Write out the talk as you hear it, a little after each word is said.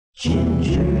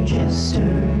Ginger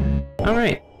Jester.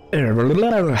 Alright.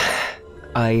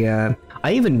 I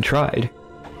even tried.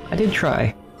 I did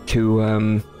try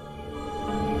to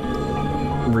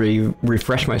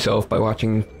refresh myself by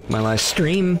watching my last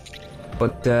stream,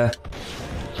 but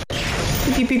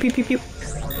pew, pew, pew, pew, pew.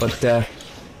 But I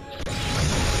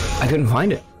couldn't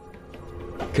find it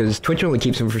because Twitch only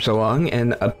keeps them for so long,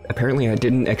 and apparently I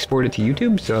didn't export it to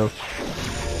YouTube. So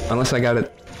unless I got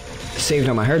it saved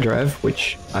on my hard drive,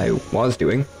 which I was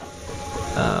doing,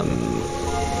 I'm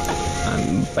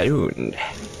ballooned.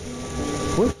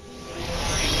 Whoop.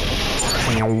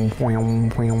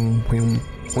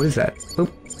 What is that?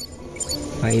 Boop.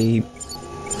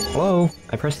 Hello?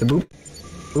 I pressed the boop.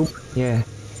 Boop. Yeah.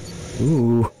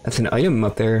 Ooh, that's an item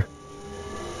up there.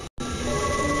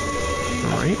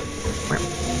 Alright.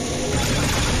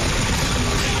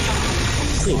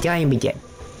 Yeah, die and be dead.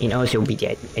 And also be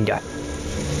dead and die.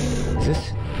 Is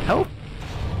this health?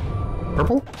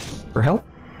 Purple? For health?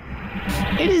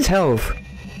 It is health!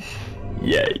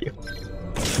 Yay.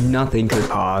 Nothing could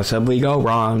possibly go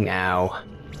wrong now.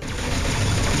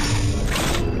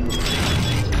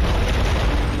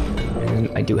 And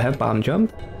I do have bomb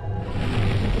jump.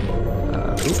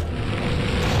 Oop.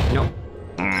 No.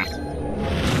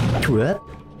 What?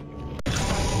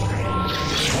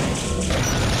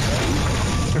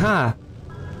 Aha!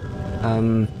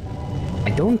 I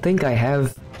don't think I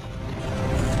have...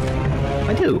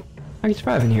 I do. I can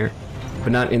survive in here.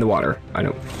 But not in the water. I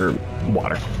know. Or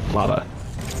water. Lava.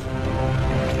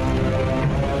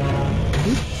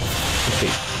 Let's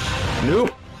see.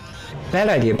 Nope! Bad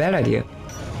idea, bad idea.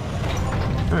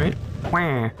 Alright.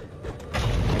 Wah.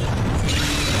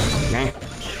 Nah.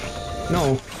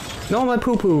 No. No, my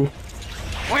poo-poo!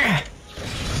 Wah.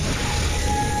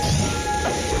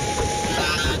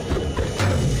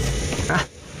 Ah!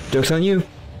 Joke's on you.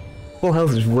 Full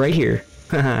health is right here.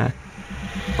 Haha.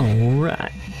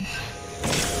 Alright.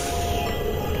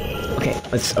 Okay,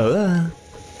 let's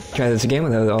try this again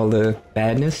without all the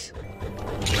badness.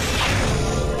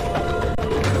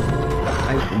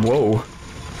 Whoa.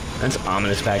 That's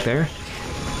ominous back there.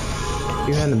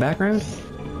 See that in the background?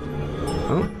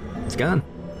 Oh, it's gone.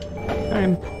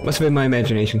 Alright, must have been my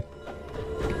imagination.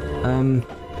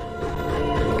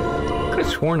 Could have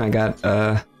sworn I got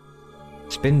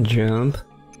spin jump.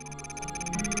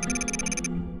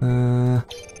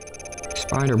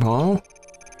 Spider ball.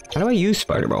 How do I use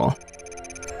spider ball?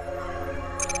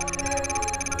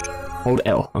 Hold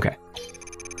L. Okay.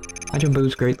 High jump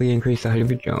boosts greatly increase the height of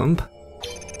your jump.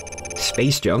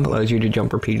 Space jump allows you to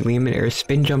jump repeatedly in midair.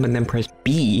 Spin jump and then press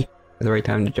B at the right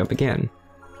time to jump again.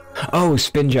 Oh,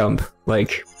 spin jump.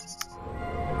 Like,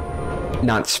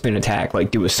 not spin attack,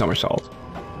 like do a somersault.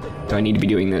 So I need to be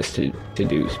doing this to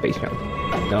do space jump.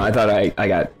 No, I thought I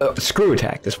got screw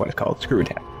attack. That's what it's called. Screw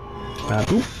attack.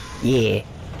 Boop. Yeah.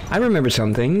 I remember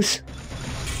some things.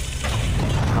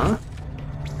 Huh?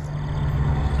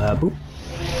 Boop.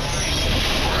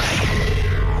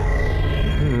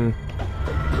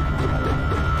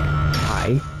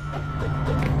 Hi.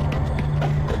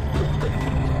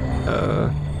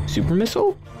 Super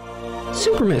missile?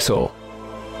 Super missile!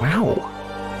 Wow.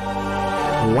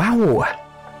 Wow!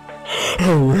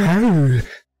 Alright.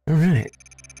 Alright.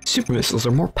 Super missiles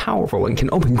are more powerful and can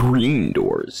open green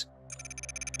doors.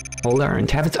 Hold R and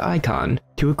tap its icon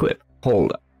to equip.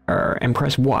 Hold R and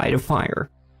press Y to fire.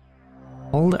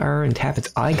 Hold R and tap its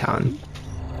icon.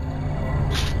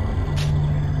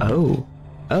 Oh.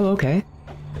 Oh, okay.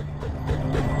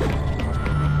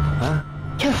 Huh?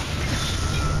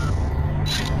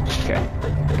 Okay.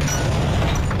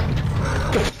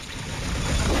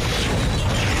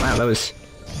 Wow, that was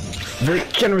very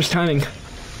generous timing.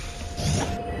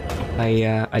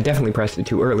 I definitely pressed it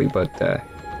too early, but the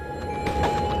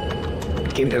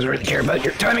game doesn't really care about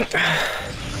your timing.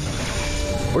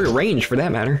 Or your range, for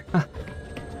that matter. Huh.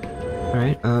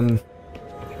 Alright,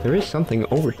 there is something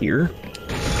over here.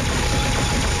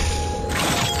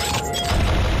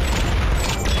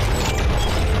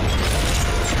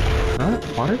 Huh?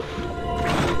 Water?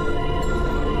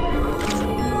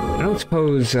 I don't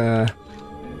suppose,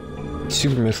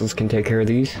 super missiles can take care of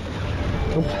these.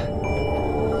 Nope.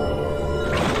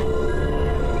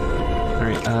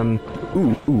 Alright,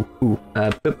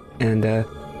 boop, and,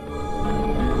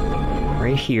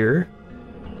 right here,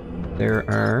 there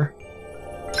are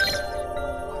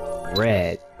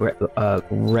red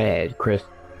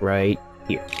crystals right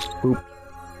here. Boop.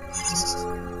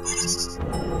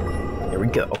 There we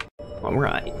go.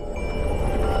 Alright.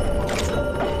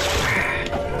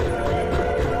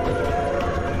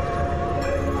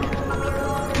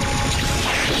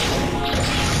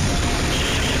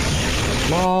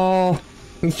 Lol.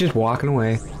 He's just walking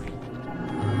away.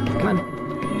 Come on.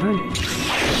 Come on.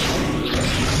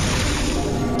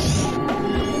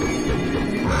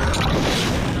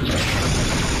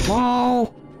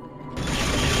 Whoa!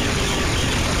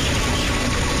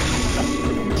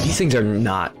 These things are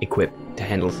not equipped to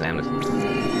handle Samus.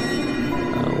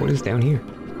 What is down here?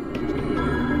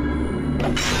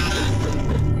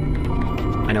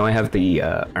 I know I have the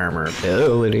armor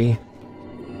ability.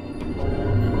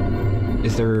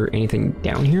 Is there anything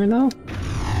down here though?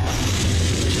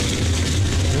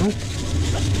 No?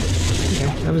 Okay,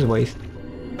 that was a waste.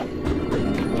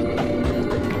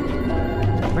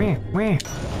 Where?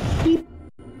 Beep.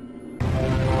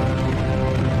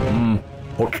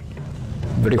 Hot.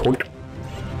 Very hot.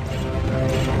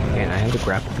 And I have the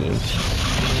grapple beam.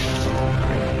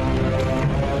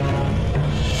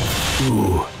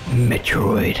 Ooh,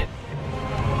 Metroid.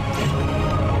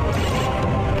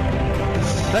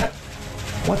 Ah,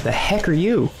 what the heck are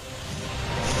you?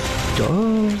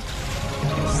 Duh.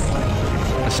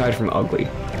 Aside from ugly,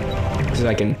 because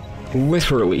I can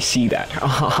literally see that.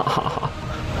 Oh,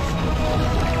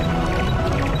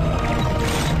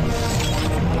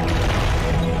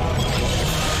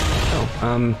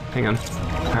 hang on.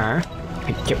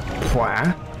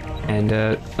 And,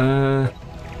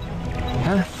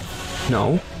 huh?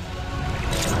 No.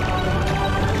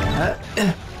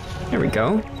 There we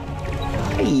go.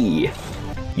 Hey!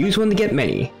 Use one to get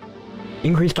many.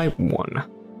 Increase by 1.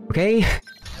 Okay?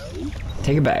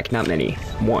 Take it back, not many.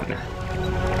 1.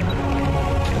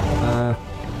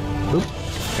 Oop.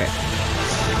 Okay.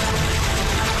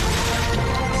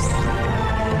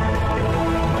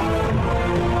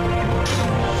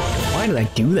 Why did I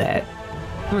do that?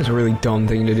 That was a really dumb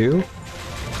thing to do.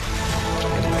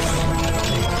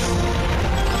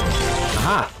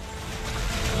 Aha!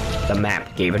 The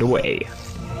map gave it away.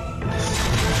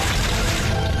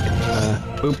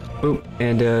 Boop, boop,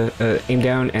 and aim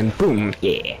down and boom,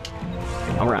 yeah.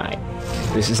 Alright.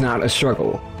 This is not a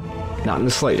struggle. Not in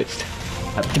the slightest.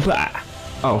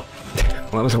 Oh,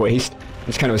 well that was a waste.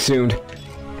 Just kind of assumed.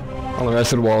 All the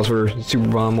rest of the walls were super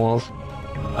bomb walls.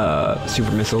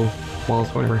 Super missile walls,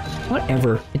 whatever.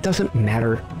 Whatever, it doesn't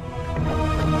matter.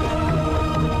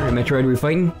 Alright, Metroid, we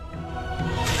fighting?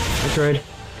 Metroid.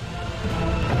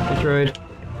 Metroid.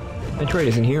 Metroid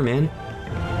isn't here, man.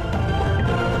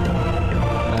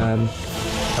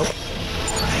 Oh.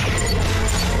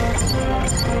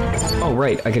 Oh,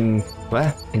 right, I can...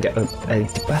 What? And aha!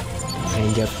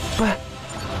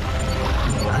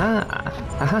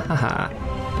 Ha ha ha.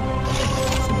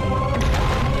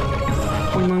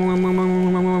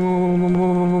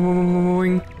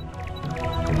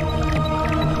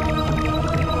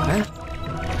 Huh?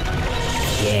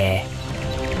 Yeah.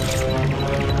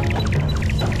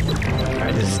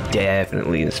 Alright, this is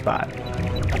definitely the spot.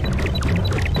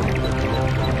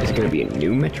 Is it gonna be a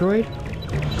new Metroid?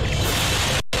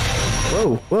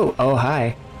 Whoa, whoa, oh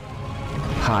hi.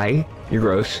 Hi, you're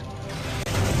gross.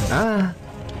 Ah.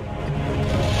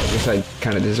 I guess I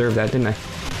kinda deserved that, didn't I?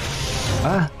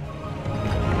 Ah.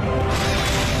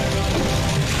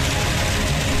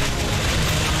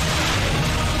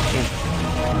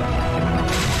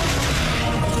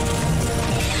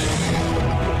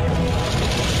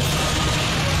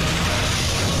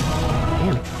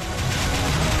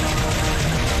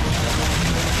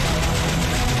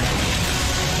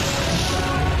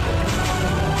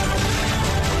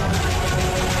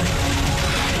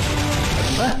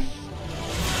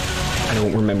 I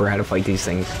don't remember how to fight these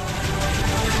things.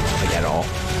 Like, at all.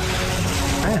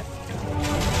 Ah.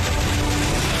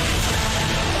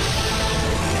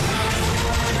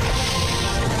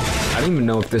 I don't even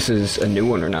know if this is a new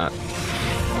one or not.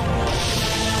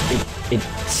 It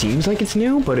seems like it's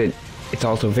new, but it's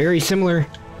also very similar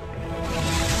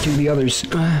to the others.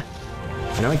 I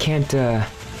know I can't,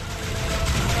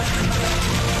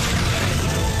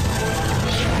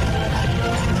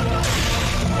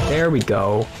 There we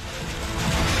go.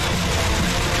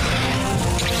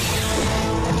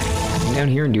 Come down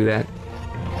here and do that.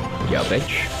 Yeah,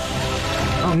 bitch.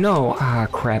 Oh no! Ah,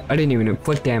 crap. I didn't even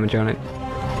inflict damage on it.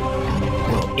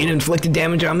 Well, it inflicted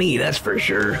damage on me, that's for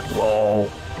sure. Whoa.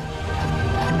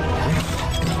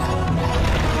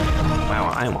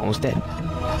 Wow, I'm almost dead.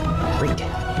 Great.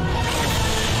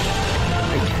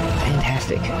 Great.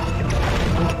 Fantastic.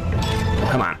 Oh,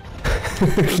 come on.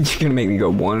 You're gonna make me go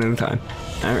one at a time.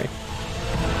 Alright.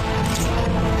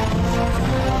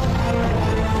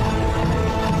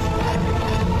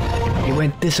 It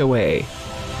went this away.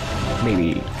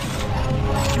 Maybe.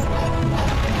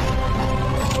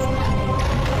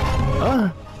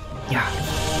 Yeah.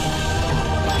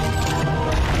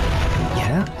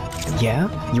 Yeah?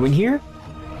 Yeah? You in here?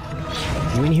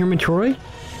 You in here, Metroid?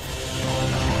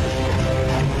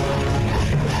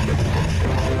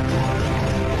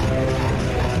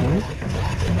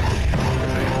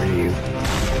 Where are you?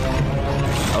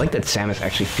 I like that Samus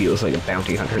actually feels like a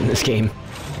bounty hunter in this game.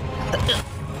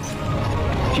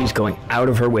 She's going out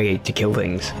of her way to kill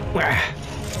things. Where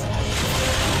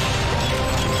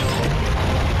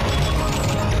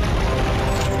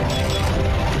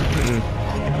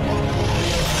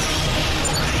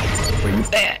you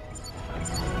at?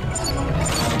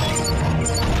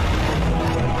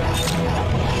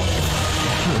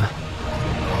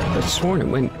 Huh. I've sworn it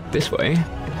went this way.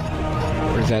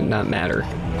 Or does that not matter?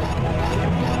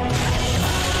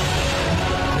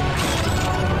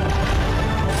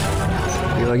 I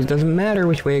feel like it doesn't matter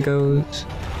which way it goes.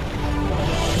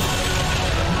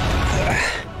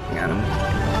 Got him.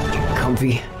 Get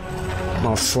comfy. I'm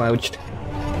all slouched.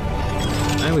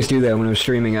 I always do that when I'm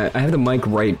streaming. I have the mic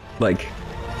right, like...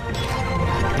 I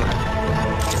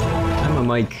have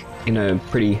my mic in a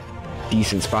pretty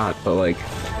decent spot, but like...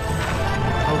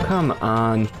 Oh, come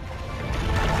on.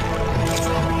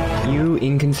 You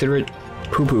inconsiderate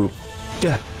poo-poo.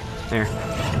 Duh. There.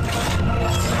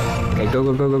 Okay, go,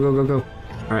 go, go, go, go, go, go.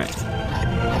 Alright.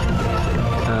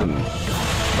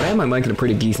 But I have my mic in a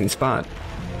pretty decent spot.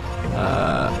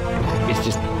 It's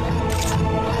just...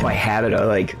 If I had it, I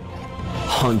like...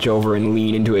 hunch over and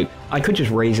lean into it. I could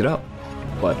just raise it up,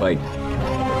 but like,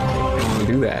 I don't want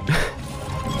to do that.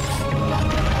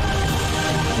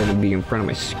 Then it'd be in front of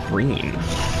my screen.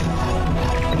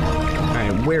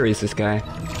 Alright, where is this guy?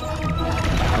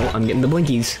 Oh, I'm getting the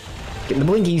blinkies. Getting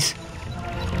the blinkies.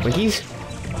 Blinkies?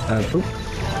 Boop.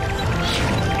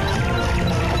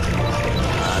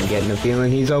 I'm getting the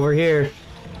feeling he's over here.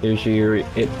 Here she,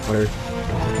 it, whatever.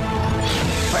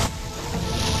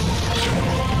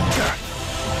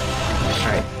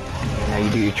 Now you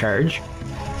do your charge.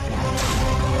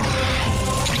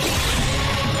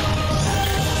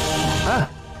 Ah!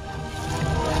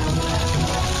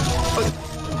 Oh.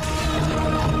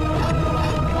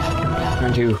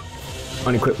 Trying to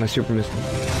unequip my super missile.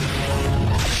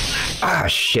 Ah,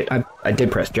 shit. I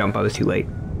did press jump. I was too late.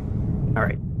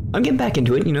 Alright. I'm getting back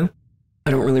into it, you know.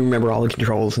 I don't really remember all the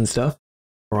controls and stuff.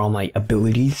 Or all my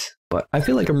abilities. But I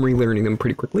feel like I'm relearning them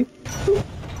pretty quickly. Ooh.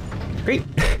 Great.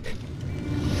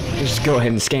 Just go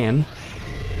ahead and scan.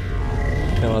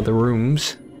 Fill out the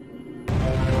rooms.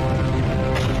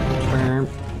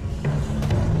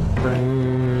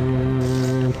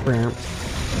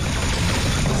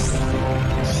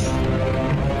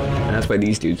 And that's why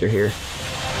these dudes are here.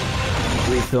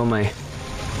 Refill my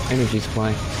energy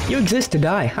supply. You exist to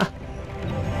die, huh?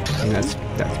 And that's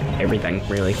everything,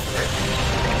 really.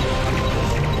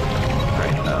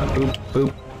 Alright, boop,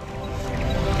 boop.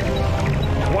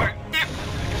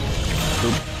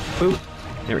 Boop, boop.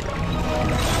 There we go.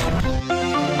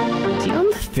 See,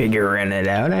 I'm figuring it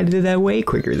out. I did that way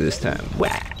quicker this time.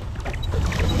 Wah!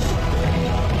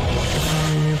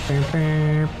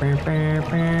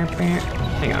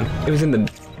 Hang on. It was in the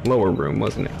lower room,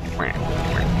 wasn't it?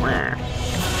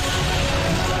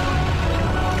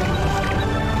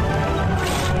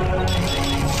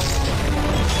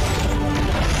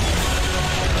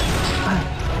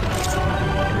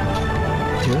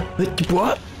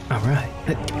 What? Alright.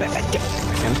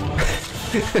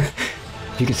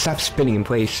 You can stop spinning in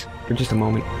place for just a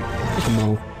moment. Just a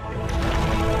mo.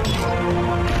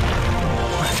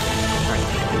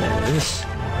 Alright, this.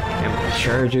 And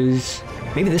charges.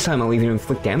 Maybe this time I'll even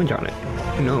inflict damage on it.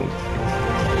 Who knows?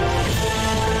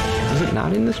 Is it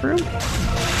not in this room?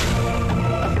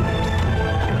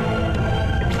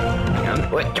 Hang on.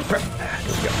 Wait, there we go.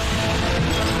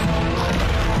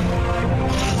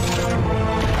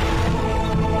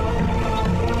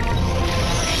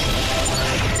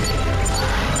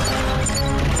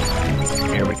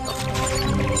 There we go.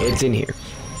 It's in here.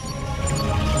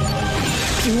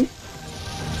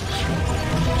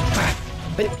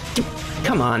 But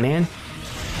come on, man.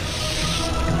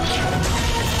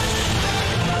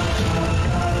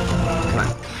 Come on.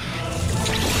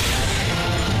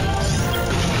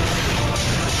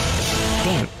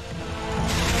 Damn.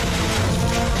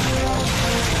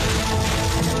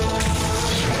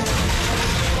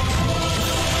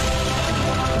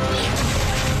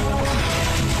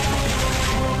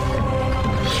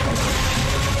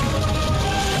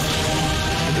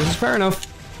 This is fair enough.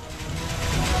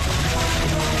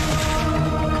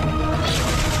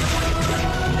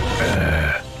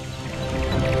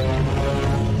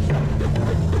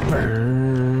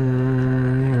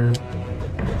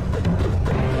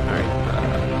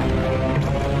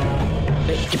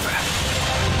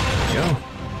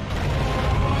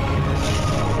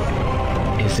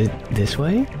 it this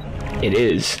way? It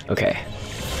is. Okay.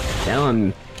 Now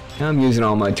I'm using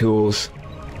all my tools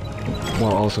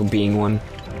while also being one.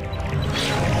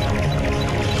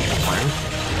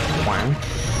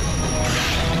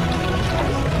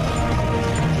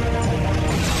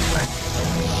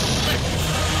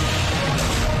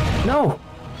 No!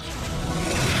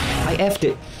 I effed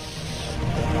it.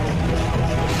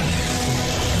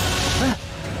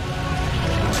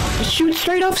 Just shoot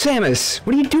straight up, Samus!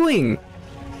 What are you doing?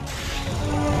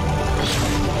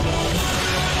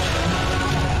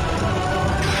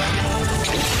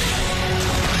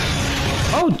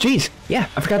 Oh, jeez. Yeah,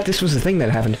 I forgot this was the thing that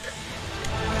happened.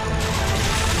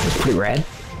 That's pretty rad.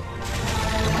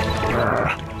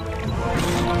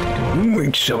 You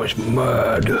make Samus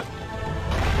mad.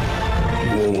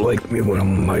 You won't like me when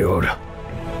I'm mad.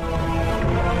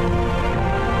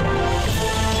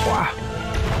 Wow.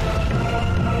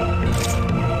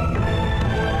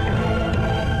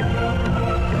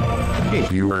 Hey,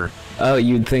 viewer. Oh,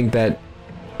 you'd think that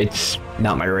it's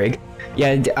not my rig.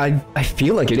 Yeah, I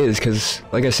feel like it is, because,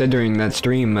 like I said during that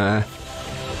stream, the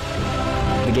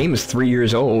game is 3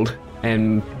 years old,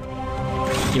 and,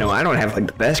 you know, I don't have, like,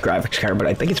 the best graphics card, but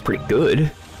I think it's pretty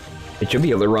good. It should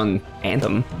be able to run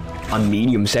Anthem on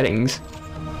medium settings.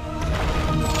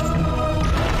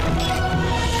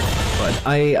 But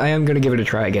I am going to give it a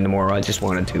try again tomorrow. I just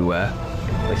wanted to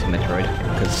play some Metroid,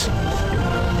 because,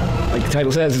 like the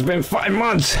title says, it's been 5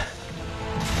 months!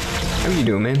 How are you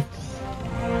doing, man?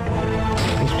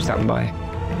 Thanks for stopping by.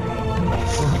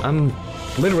 I'm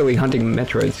literally hunting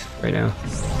Metroids right now.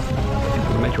 There's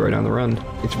a Metroid on the run.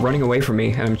 It's running away from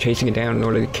me, and I'm chasing it down in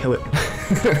order to kill it.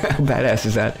 How badass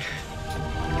is that?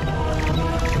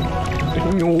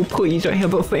 No, please, I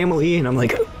have a family. And I'm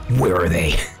like, where are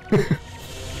they?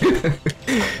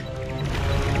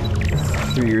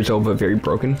 3 years old, but very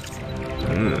broken.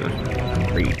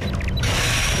 Great.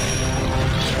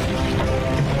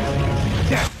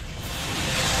 Yeah.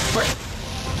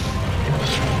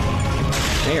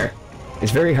 There.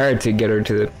 It's very hard to get her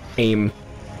to aim,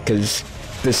 because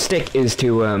the stick is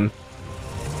to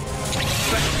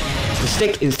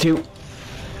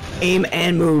aim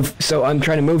and move, so I'm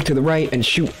trying to move to the right and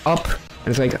shoot up, and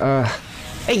it's like,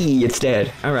 hey, it's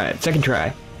dead. Alright, second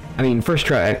try. I mean, first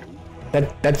try.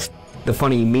 That's the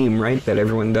funny meme, right, that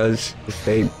everyone does, is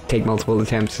they take multiple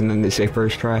attempts and then they say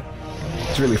first try.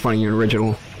 It's really funny and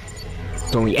original.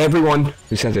 It's only everyone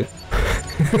who says it.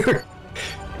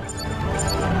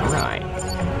 Alright.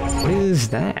 What is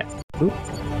that? Oop.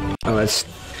 Oh, that's...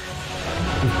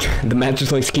 The map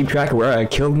just likes to keep track of where I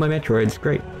killed my Metroids.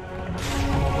 Great.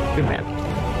 Good map.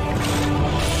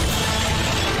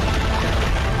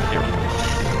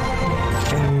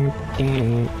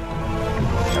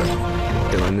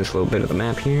 Filling this little bit of the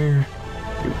map here.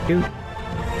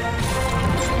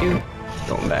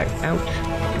 Going back out.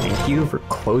 Thank you for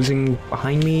closing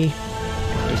behind me,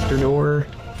 Mr. Door.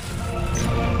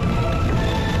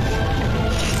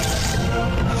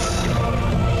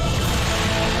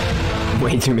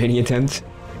 Way too many attempts.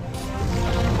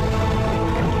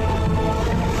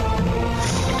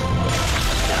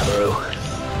 Nah, bro.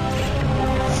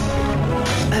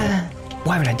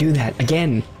 Why would I do that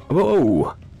again?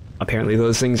 Whoa! Apparently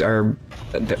those things are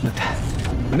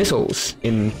missiles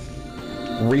in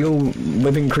real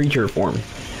living creature form.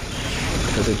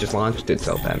 Because it just launched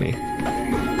itself at me.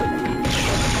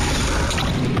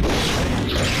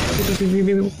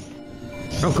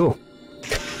 Oh, cool.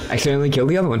 Accidentally killed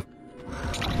the other one.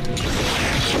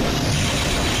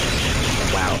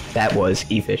 Wow, that was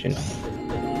efficient.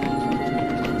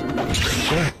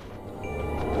 Sure.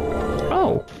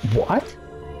 Oh, what?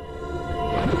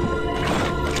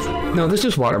 No, this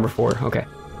is water before. Okay.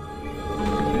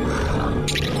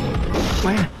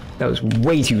 Wow, that was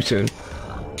way too soon.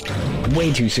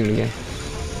 Way too soon again.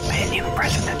 I didn't even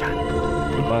press it that time.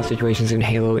 The boss situations in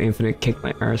Halo Infinite kicked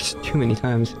my arse too many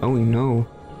times. Oh no.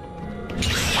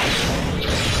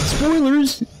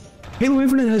 Spoilers! Halo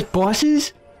Infinite has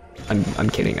bosses? I'm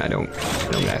kidding, I don't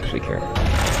actually care.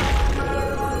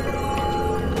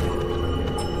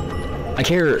 I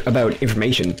care about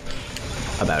information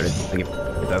about it, like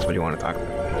if that's what you want to talk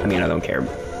about. I mean, I don't care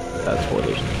about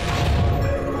spoilers.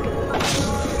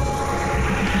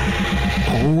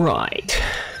 Alright.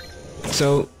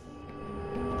 So,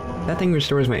 that thing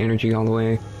restores my energy all the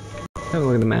way. Have a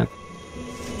look at the map.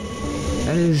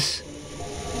 That is...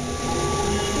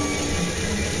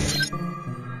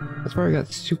 That's where I got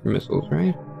super missiles,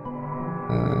 right?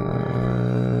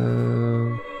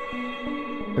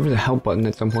 There was a help button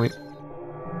at some point.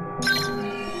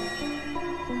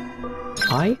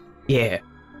 Hi? Yeah.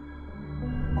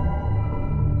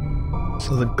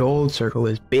 So the gold circle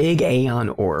is big Aeon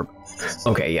orb.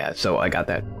 Okay, yeah, so I got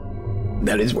that.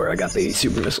 That is where I got the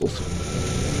super missiles.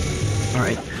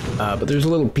 Alright, but there's a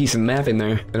little piece of map in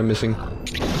there that I'm missing.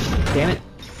 Damn it.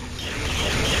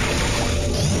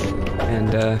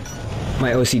 And,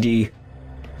 my OCD.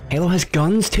 Halo has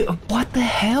guns too? What the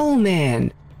hell,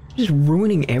 man? Just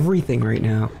ruining everything right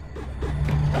now.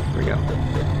 There we go.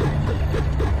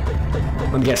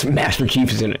 I'm guessing Master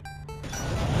Chief is in it.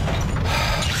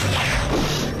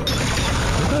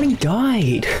 I thought he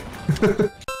died.